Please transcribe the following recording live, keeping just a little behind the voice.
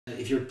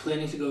If you're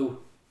planning to go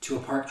to a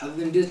park other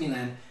than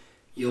Disneyland,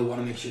 you'll want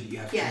to make sure that you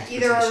have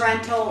either a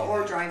rental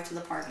or drive to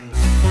the park.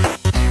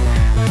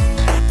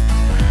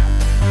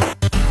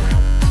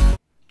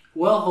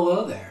 Well,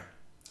 hello there.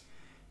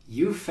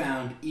 You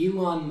found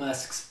Elon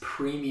Musk's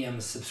premium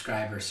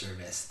subscriber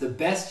service, the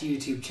best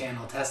YouTube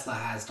channel Tesla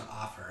has to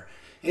offer.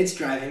 It's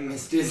driving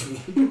Miss Disney.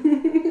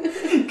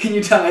 Can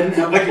you tell I didn't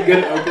have like a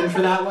good open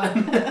for that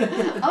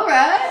one? All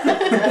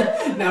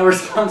right. Now we're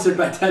sponsored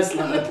by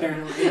Tesla,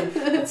 apparently.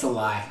 That's a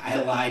lie.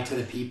 I lied to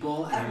the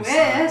people. And I I'm wish.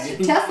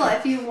 sorry. Tesla,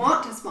 if you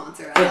want to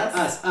sponsor Hit us.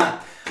 us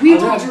up. We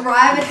will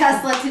drive a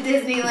Tesla to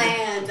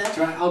Disneyland.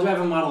 I'll drive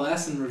a Model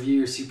S and review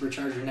your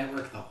supercharger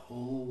network the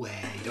whole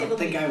way. Don't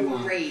think I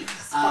won't. Great.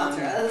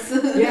 Sponsor us.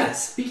 Yeah,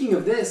 speaking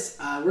of this,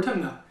 we're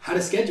talking about how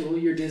to schedule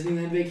your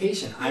Disneyland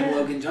vacation. I'm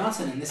Logan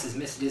Johnson, and this is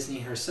Miss Disney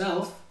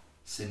herself,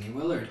 Sydney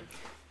Willard.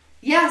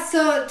 Yeah,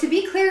 so to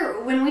be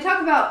clear, when we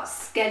talk about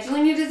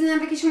scheduling your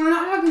Disneyland vacation, we're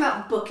not talking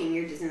about booking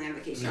your Disneyland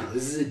vacation. No,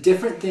 this is a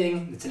different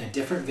thing. It's in a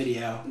different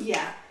video.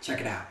 Yeah.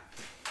 Check it out.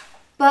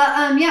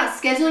 But, yeah,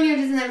 scheduling your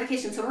Disneyland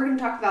vacation. So we're going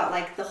to talk about,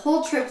 like, the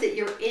whole trip that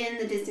you're in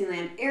the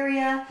Disneyland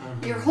area,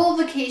 your whole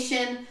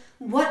vacation.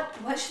 What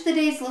should the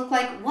days look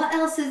like? What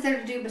else is there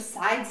to do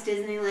besides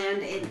Disneyland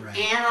in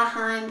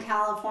Anaheim,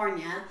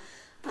 California,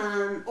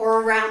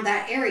 or around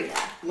that area?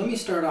 Let me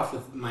start off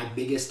with my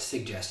biggest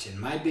suggestion,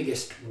 my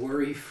biggest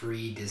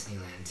worry-free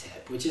Disneyland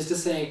tip, which is to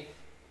say,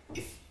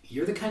 if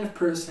you're the kind of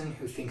person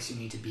who thinks you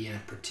need to be in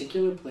a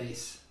particular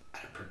place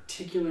at a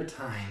particular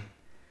time,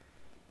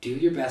 do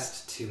your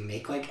best to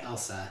make like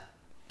Elsa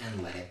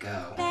and let it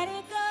go. Let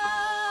it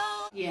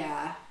go!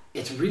 Yeah.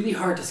 It's really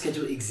hard to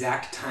schedule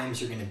exact times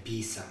you're going to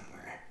be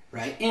somewhere,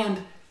 right?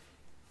 And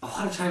a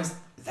lot of times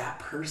that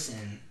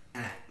person,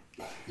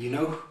 you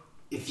know,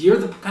 if you're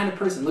the kind of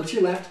person, look to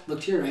your left,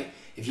 look to your right,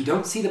 if you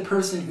don't see the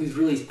person who's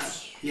really,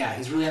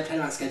 who's really uptight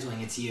about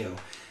scheduling, it's you.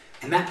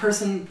 And that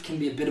person can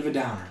be a bit of a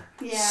downer.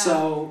 Yeah.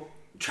 So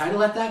try to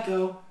let that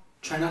go.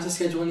 Try not to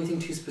schedule anything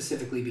too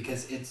specifically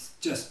because it's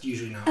just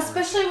usually not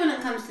Especially when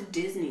it comes to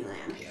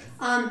Disneyland.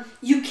 Yeah.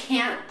 You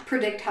can't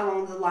predict how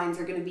long the lines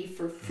are going to be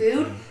for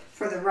food,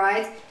 for the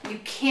rides. You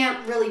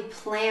can't really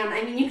plan.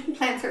 I mean, you can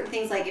plan certain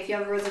things like if you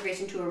have a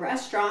reservation to a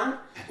restaurant.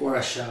 Or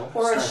a show.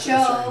 Or a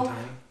show.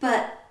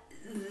 But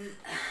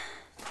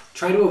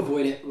try to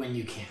avoid it when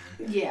you can.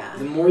 Yeah.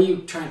 The more you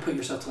try and put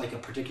yourself to like a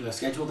particular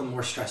schedule, the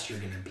more stressed you're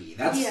going to be.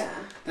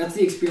 That's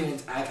the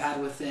experience I've had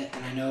with it,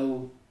 and I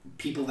know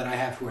people that I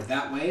have who are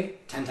that way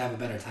tend to have a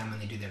better time when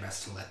they do their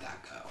best to let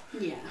that go.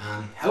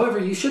 Yeah. However,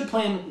 you should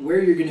plan where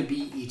you're going to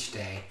be each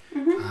day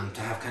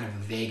to have kind of a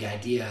vague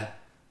idea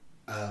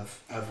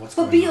of what's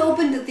going on. But be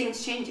open to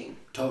things changing.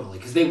 Totally,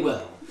 because they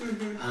will.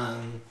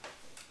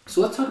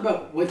 So let's talk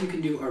about what you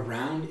can do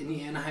around in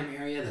the Anaheim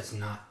area that's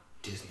not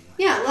Disneyland.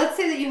 Yeah, let's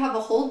say that you have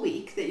a whole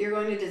week that you're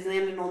going to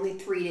Disneyland and only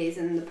 3 days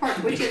in the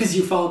park. Because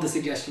you followed the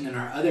suggestion in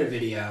our other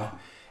video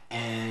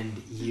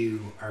and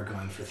you are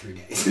going for 3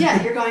 days.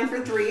 Yeah, you're going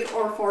for 3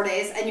 or 4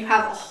 days and you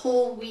have a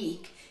whole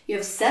week. You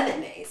have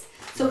 7 days.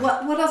 So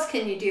what else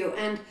can you do?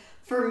 And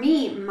for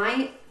me,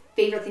 my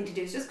favorite thing to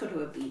do is just go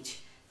to a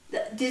beach.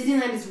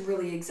 Disneyland is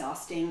really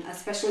exhausting,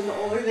 especially the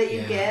older that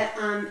you get.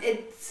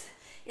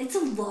 It's a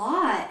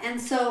lot.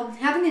 And so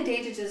having a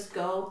day to just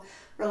go,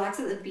 relax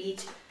at the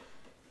beach,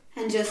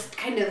 and just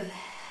kind of,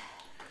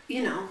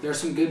 you know. There are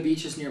some good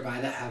beaches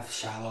nearby that have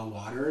shallow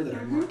water that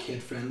are more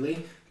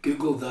kid-friendly.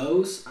 Google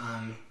those.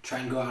 Try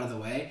and go out of the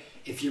way.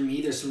 If you're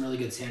me, there's some really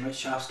good sandwich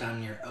shops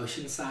down near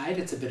Oceanside.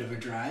 It's a bit of a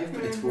drive,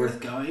 but it's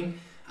worth going.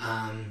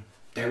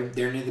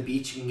 They're near the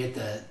beach. You can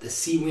get the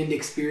sea wind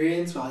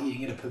experience while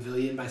eating at a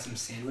pavilion by some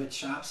sandwich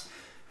shops.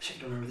 I wish I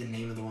could remember the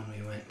name of the one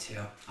we went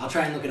to. I'll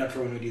try and look it up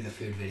for when we do the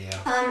food video.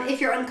 If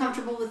you're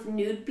uncomfortable with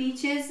nude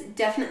beaches,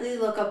 definitely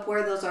look up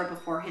where those are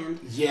beforehand.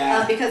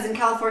 Yeah. Because in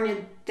California,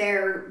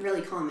 they're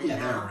really common now. Yeah,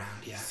 they're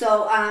around, yeah.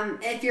 So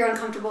if you're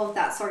uncomfortable with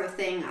that sort of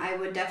thing, I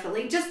would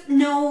definitely just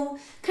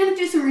kind of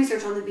do some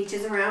research on the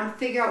beaches around,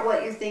 figure out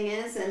what your thing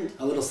is. And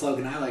a little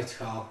slogan I like to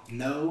call,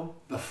 know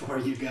before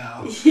you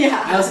go.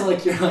 Yeah. I also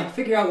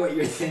figure out what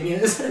your thing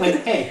is.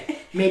 Like,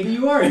 hey, maybe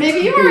you are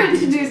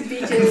into nude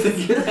beaches.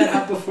 Figure that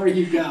out before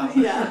you go.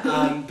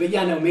 Yeah. But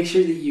yeah, no, make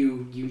sure that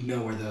you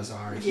know where those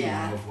are if you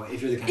want to avoid.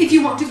 If you're the kind if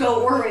you want to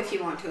go or if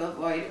you want to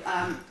avoid.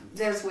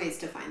 There's ways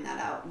to find that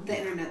out. The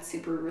internet's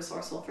super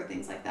resourceful for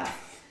things like that.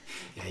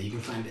 Yeah, you can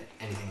find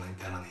anything like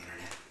that on the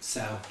internet.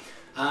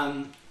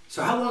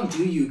 So how long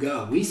do you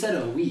go? We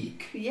said a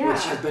week, which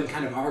has been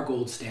kind of our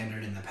gold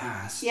standard in the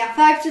past. Yeah,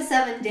 5 to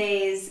 7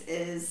 days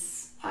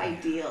is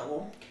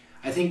ideal.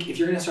 I think if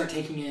you're going to start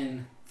taking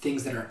in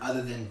things that are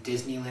other than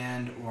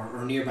Disneyland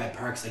or nearby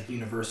parks like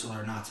Universal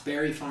or Knott's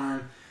Berry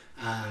Farm,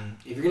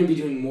 if you're going to be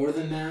doing more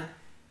than that,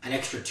 an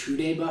extra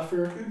 2-day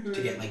buffer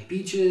to get like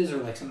beaches or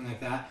like something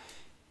like that.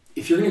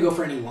 If you're going to go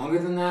for any longer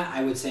than that,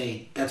 I would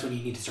say that's when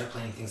you need to start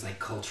planning things like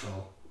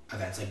cultural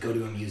events, like go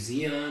to a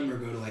museum or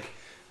go to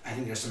I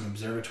think there's some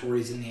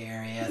observatories in the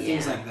area,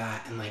 things like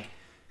that, and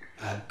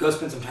go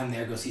spend some time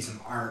there, go see some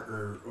art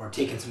or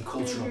take in some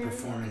cultural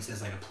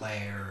performances like a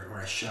play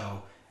or a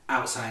show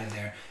outside of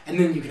there. And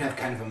then you can have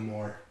kind of a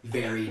more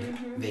varied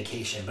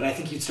vacation. But I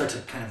think you'd start to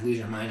kind of lose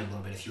your mind a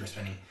little bit if you were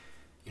spending,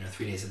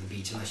 3 days at the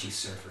beach unless you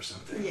surf or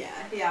something.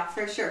 Yeah,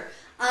 for sure.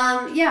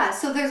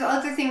 So there's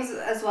other things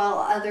as well,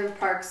 other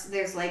parks.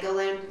 There's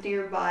Legoland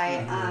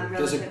nearby,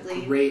 relatively.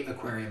 There's a great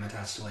aquarium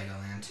attached to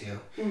Legoland too,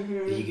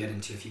 that you get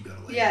into if you go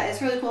to Legoland. Yeah,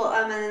 it's really cool.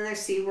 And then there's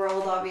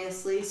SeaWorld,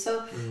 obviously.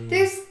 So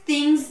there's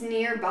things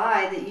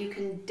nearby that you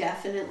can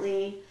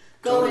definitely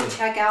go and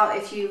check out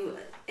if you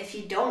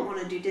don't want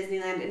to do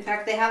Disneyland. In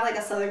fact, they have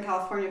a Southern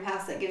California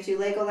pass that gives you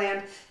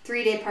Legoland,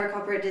 3-day park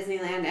hopper at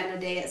Disneyland, and a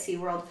day at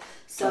SeaWorld.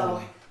 So.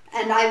 Totally.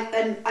 And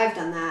I've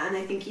done that, and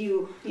I think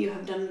you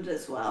have done it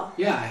as well.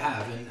 Yeah, I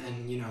have,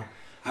 and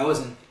I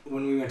wasn't,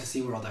 when we went to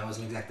SeaWorld, I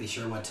wasn't exactly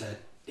sure what to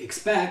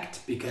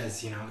expect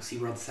because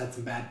SeaWorld's had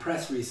some bad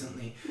press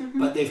recently,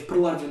 but they've put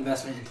a lot of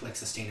investment into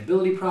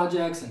sustainability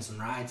projects and some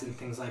rides and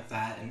things like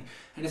that, and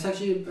it's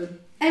actually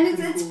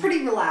it's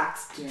pretty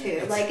relaxed too.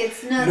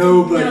 It's not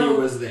nobody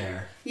was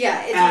there.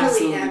 Yeah, it's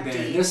absolutely really empty.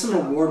 Bare. There's some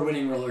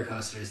award-winning roller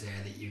coasters there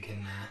that you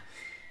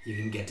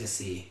can get to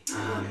see.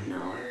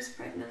 No, I was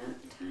pregnant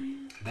at the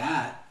time.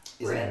 That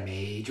is a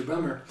major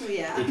bummer.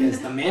 Yeah.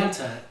 Because the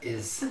Manta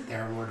is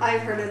their award-winning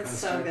I've heard it's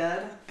so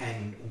good.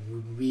 And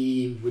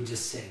we would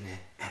just sit in it,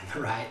 and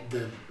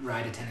the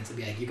ride attendants would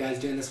be like, "You guys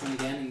doing this one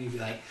again?" And you'd be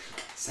like,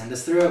 "Send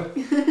us through."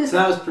 So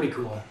that was pretty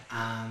cool.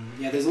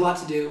 There's a lot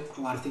to do.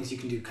 A lot of things you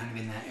can do kind of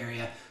in that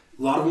area.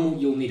 A lot of them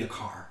you'll need a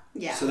car.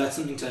 Yeah. So that's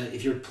something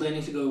if you're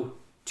planning to go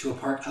to a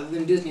park other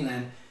than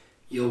Disneyland,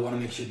 you'll want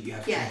to make sure that you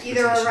have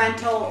either a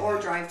rental or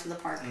drive to the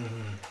park.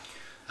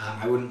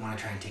 I wouldn't want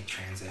to try and take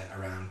transit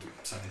around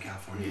Southern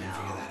California and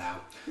figure that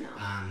out. No.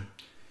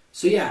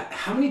 So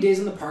how many days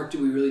in the park do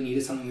we really need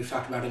is something we've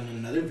talked about in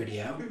another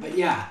video. But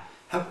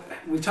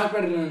we've talked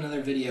about it in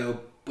another video,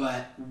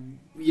 but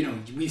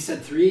we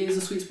said 3 is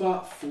a sweet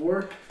spot,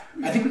 4.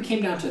 I think we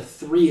came down to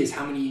 3 is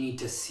how many you need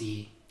to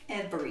see.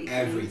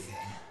 Everything.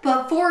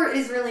 But 4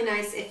 is really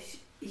nice if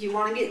you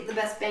want to get the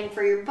best bang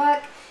for your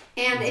buck.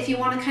 And if you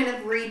want to kind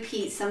of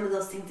repeat some of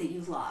those things that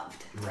you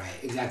loved. Right,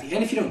 exactly.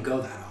 And if you don't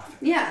go that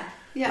often.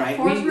 Yeah, right?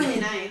 4 is really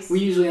nice. We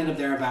usually end up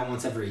there about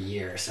once every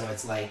year. So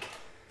it's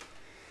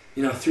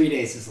 3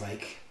 days is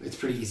it's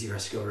pretty easy for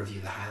us to go review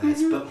the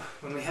highlights. But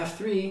when we have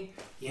 3,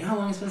 you know how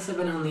long it's been since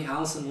I've been on the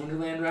Alice in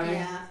Wonderland ride?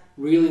 Yeah.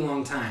 Really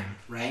long time,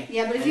 right?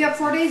 Yeah, but if you have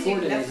 4 days, you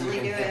can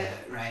definitely do it.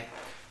 Right.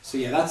 So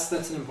that's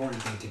an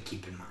important thing to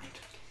keep in mind.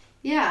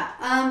 Yeah.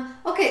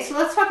 Okay, so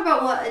let's talk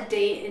about what a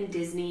day in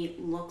Disney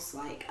looks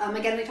like.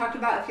 Again, we talked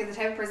about if you're the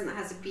type of person that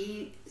has to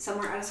be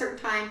somewhere at a certain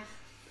time,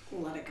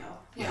 let it go.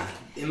 Yeah.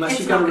 Unless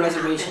you've got a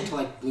reservation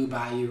to Blue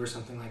Bayou or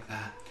something like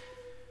that.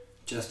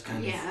 Just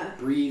kind of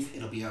breathe,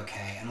 it'll be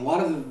okay. And a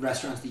lot of the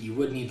restaurants that you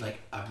would need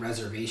a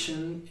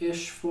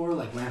reservation-ish for,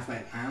 like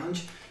Lamplight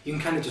Lounge, you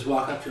can kind of just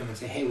walk up to them and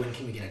say, "Hey, when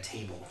can we get a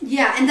table?"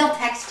 Yeah, and they'll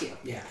text you.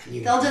 Yeah.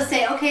 They'll just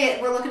say,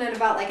 "Okay, we're looking at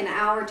about an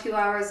hour, 2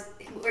 hours.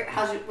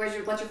 What's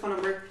your phone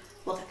number?"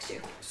 We'll text you.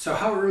 So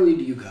how early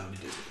do you go to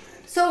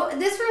Disneyland? So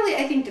this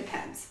really, I think,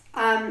 depends.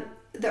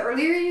 The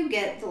earlier you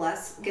get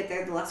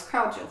there, the less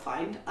crowds you'll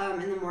find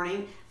in the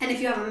morning. And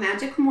if you have a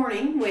magic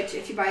morning, which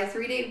if you buy a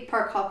 3-day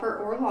park hopper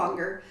or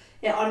longer,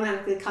 it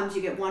automatically comes.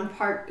 You get one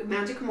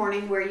magic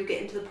morning where you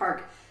get into the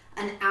park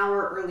an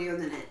hour earlier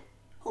than it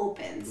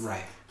opens.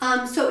 Right.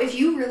 So if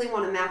you really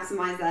want to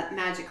maximize that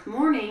magic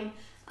morning,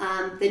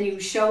 then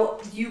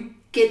you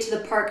get to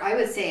the park, I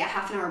would say, a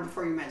half an hour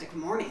before your magic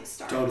morning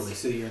starts. Totally.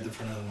 So you're at the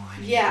front of the line.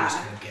 Yeah. You just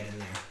kind of get in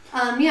there.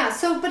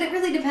 But it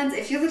really depends.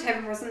 If you're the type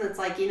of person that's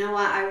you know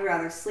what, I would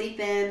rather sleep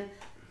in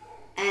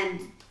and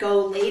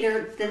go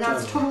later, then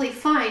that's totally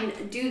fine.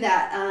 Do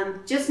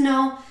that. Just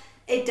know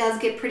it does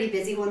get pretty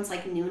busy once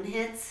noon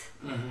hits.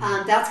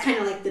 That's kind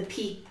of the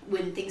peak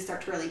when things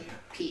start to really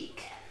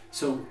peak.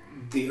 So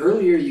the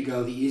earlier you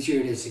go, the easier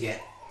it is to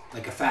get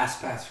a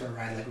fast pass for a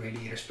ride like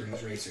Radiator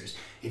Springs Racers.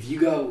 If you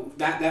go,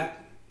 that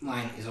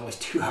line is always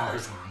 2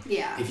 hours long.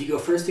 Yeah. If you go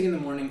first thing in the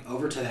morning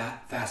over to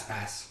that fast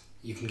pass,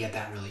 you can get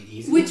that really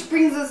easy. Which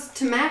brings us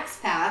to Max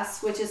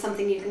Pass, which is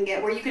something you can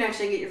get where you can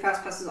actually get your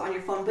fast passes on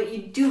your phone, but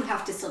you do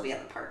have to still be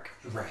at the park.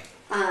 Right.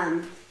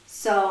 And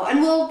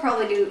we'll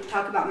probably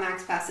talk about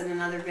Max Pass in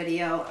another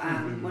video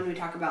when we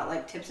talk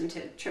about tips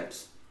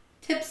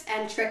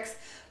and tricks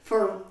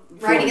for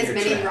riding as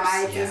many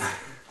rides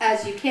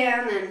as you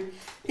can and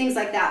things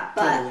like that.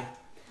 But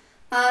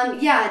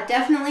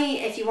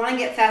definitely if you want to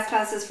get fast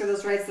passes for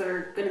those rides that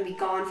are going to be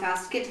gone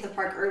fast, get to the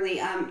park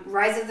early.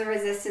 Rise of the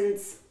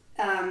Resistance,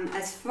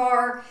 as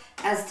far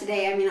as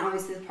today, I mean,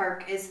 obviously the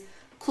park is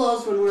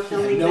closed when we're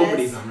filming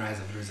nobody's on Rise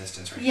of the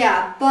Resistance right now.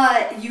 Yeah,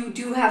 but you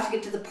do have to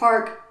get to the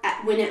park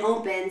when it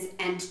opens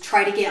and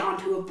try to get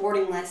onto a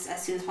boarding list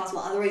as soon as possible.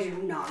 Otherwise, you're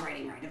not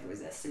riding Rise of the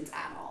Resistance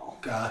at all.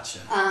 Gotcha.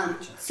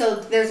 So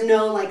there's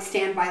no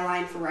standby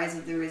line for Rise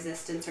of the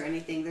Resistance or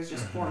anything. There's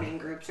just boarding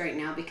groups right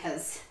now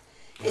because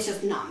it's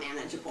just not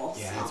manageable.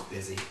 Yeah, it's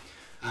busy.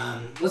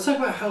 Let's talk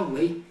about how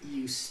late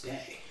you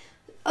stay.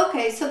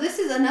 Okay, so this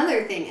is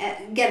another thing.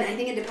 Again, I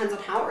think it depends on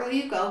how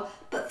early you go,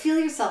 but feel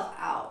yourself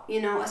out,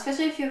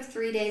 especially if you have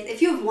 3 days.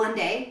 If you have 1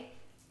 day,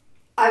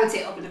 I would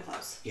say open to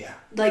close. Yeah.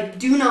 Like,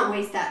 do not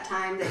waste that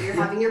time that you're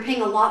having. You're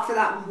paying a lot for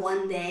that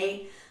one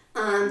day.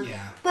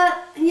 Yeah.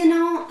 But, you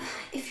know,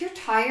 if you're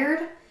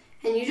tired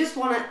and you just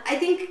want to, I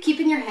think keep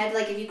in your head,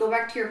 like, if you go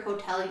back to your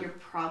hotel, you're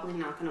probably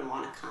not going to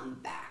want to come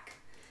back.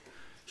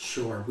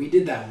 Sure, we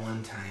did that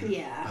one time.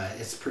 Yeah. But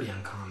it's pretty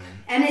uncommon.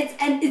 And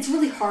it's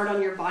really hard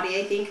on your body,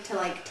 I think, to,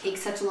 like, take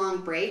such a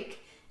long break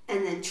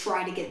and then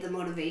try to get the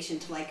motivation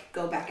to, like,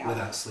 go back out.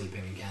 Without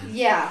sleeping again.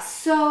 Yeah,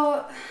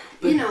 so,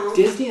 but you know.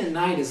 Disney at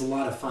night is a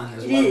lot of fun.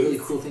 There's a lot of really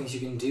cool things you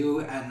can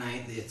do at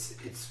night.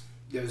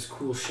 There's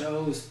cool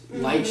shows,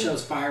 light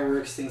shows,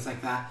 fireworks, things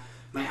like that.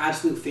 My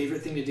absolute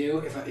favorite thing to do,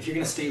 if you're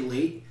going to stay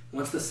late,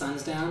 once the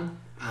sun's down,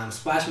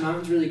 Splash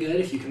Mountain's really good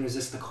if you can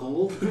resist the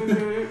cold,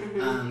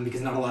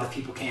 because not a lot of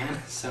people can,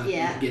 so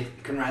you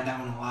can ride that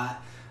one a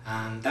lot.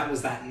 That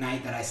was that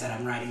night that I said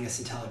I'm riding this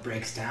until it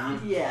breaks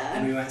down. Yeah.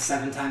 And we went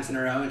 7 times in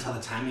a row until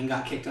the timing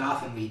got kicked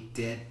off, and we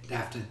did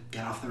have to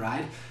get off the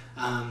ride.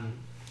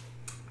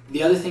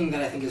 The other thing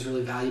that I think is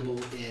really valuable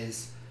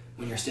is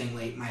when you're staying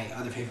late, my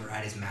other favorite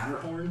ride is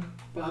Matterhorn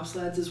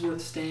bobsleds is worth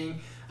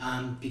staying,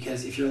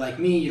 because if you're like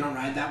me, you don't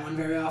ride that one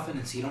very often,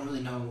 and so you don't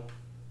really know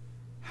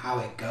how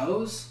it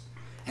goes.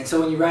 And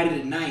so when you ride it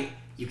at night,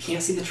 you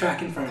can't see the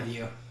track in front of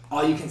you.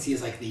 All you can see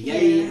is like the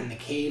Yeti and the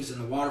caves and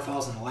the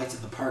waterfalls and the lights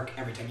of the park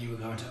every time you would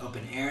go into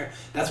open air.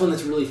 That's one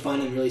that's really fun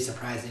and really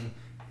surprising.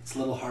 It's a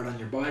little hard on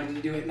your body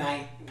to do at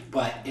night,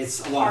 but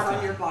it's a lot of fun. Hard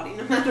on your body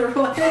no matter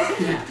what.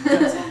 Yeah,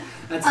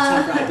 that's a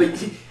tough ride.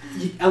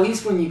 But at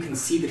least when you can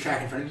see the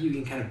track in front of you, you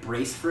can kind of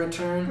brace for a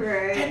turn.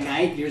 Right. At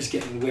night, you're just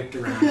getting whipped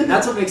around. And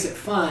that's what makes it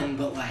fun,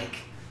 but like,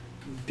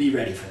 be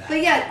ready for that.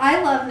 But yeah,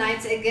 I love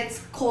nights. It gets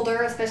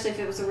colder, especially if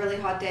it was a really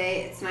hot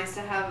day. It's nice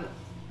to have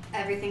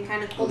everything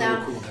kind of cool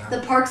down.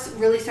 The parks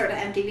really start to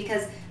empty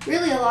because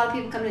really a lot of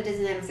people come to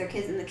Disneyland with their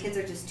kids and the kids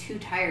are just too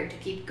tired to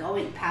keep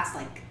going past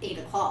like 8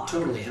 o'clock.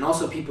 Totally. And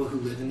also people who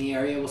live in the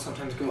area will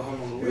sometimes go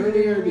home a little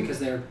earlier because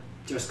they're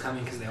just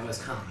coming because they always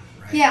come,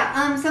 right?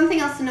 Yeah. Something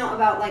else to note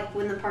about like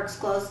when the parks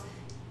close,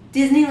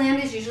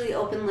 Disneyland is usually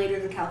open later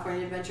than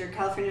California Adventure.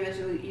 California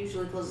Adventure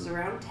usually closes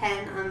around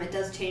 10. It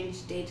does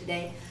change day to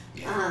day.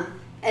 Yeah.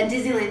 And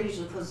Disneyland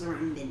usually closes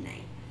around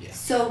midnight. Yeah.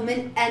 So,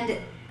 and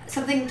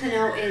something to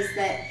note is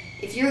that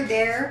if you're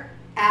there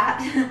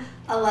at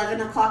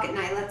 11 o'clock at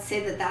night, let's say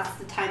that that's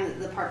the time that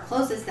the park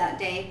closes that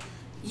day,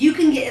 you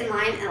can get in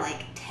line at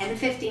like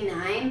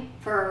 10:59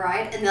 for a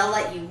ride, and they'll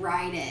let you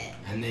ride it.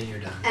 And then you're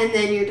done. And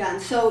then you're done.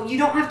 So you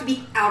don't have to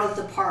be out of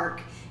the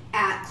park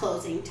at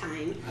closing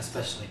time.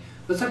 Especially.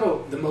 Let's talk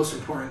about the most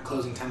important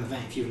closing time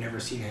event if you've never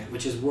seen it,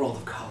 which is World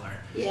of Color.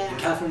 Yeah. In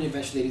California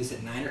Adventure, they do this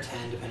at 9 or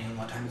 10, depending on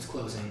what time it's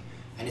closing.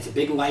 And it's a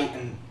big light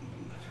and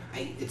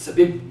it's a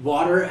big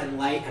water and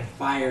light and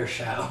fire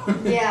show.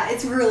 Yeah,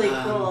 it's really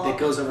cool. That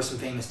goes over some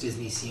famous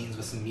Disney scenes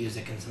with some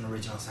music and some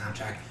original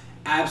soundtrack.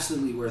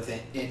 Absolutely worth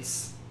it.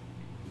 It's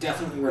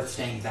definitely worth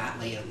staying that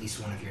late at least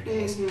one of your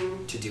days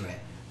to do it.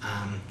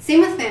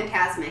 Same with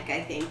Fantasmic,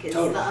 I think, is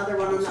totally. the other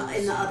one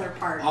in the other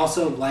part.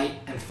 Also light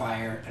and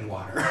fire and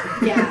water.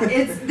 Yeah,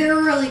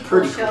 they're really cool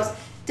Pretty shows. Cool.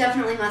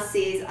 Definitely must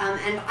sees.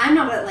 And I'm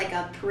not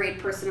a parade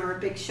person or a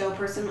big show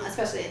person,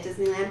 especially at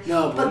Disneyland.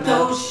 No, but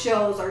those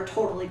shows are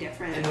totally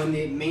different. And when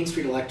the Main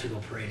Street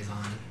Electrical Parade is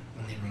on,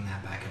 when they bring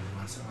that back every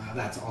once in a while,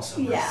 that's also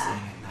worth seeing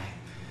at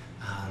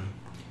night.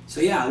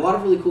 So yeah, a lot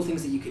of really cool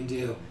things that you can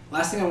do.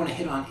 Last thing I want to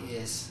hit on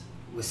is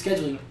with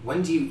scheduling.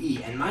 When do you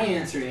eat? And my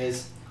answer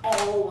is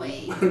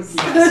always. Yes,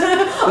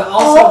 but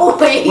also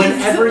always.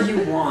 Whenever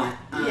you want.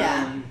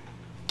 Yeah.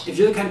 If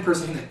you're the kind of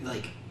person that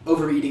like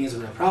overeating is a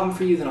real problem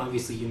for you, then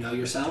obviously you know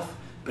yourself.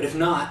 But if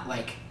not,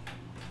 like,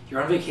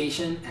 you're on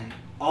vacation and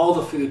all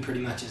the food pretty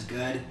much is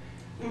good.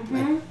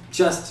 Like,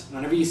 just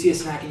whenever you see a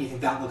snack and you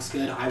think that looks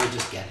good, I would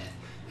just get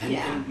it.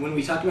 And when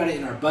we talked about it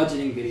in our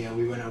budgeting video,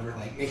 we went over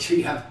like make sure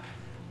you have.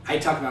 I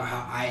talked about how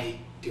I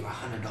do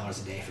 $100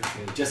 a day for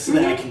food just so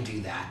that I can do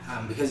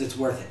that because it's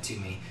worth it to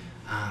me.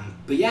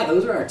 But yeah,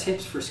 those are our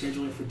tips for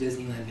scheduling for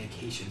Disneyland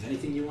vacations.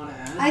 Anything you want to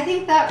add? I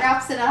think that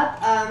wraps it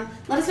up.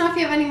 Let us know if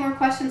you have any more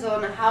questions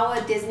on how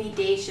a Disney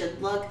day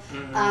should look,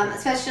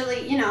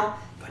 especially,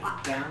 Put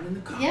it down in the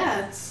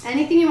comments. Yeah,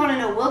 anything you want to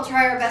know, we'll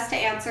try our best to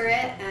answer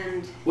it.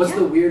 And what's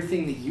the weird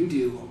thing that you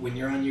do when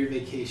you're on your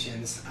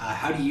vacations?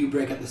 How do you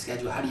break up the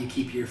schedule? How do you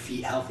keep your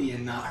feet healthy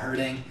and not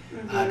hurting?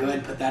 Go ahead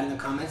and put that in the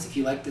comments. If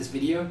you like this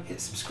video, hit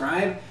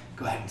subscribe.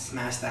 Go ahead and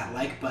smash that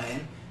like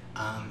button.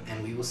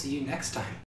 And we will see you next time.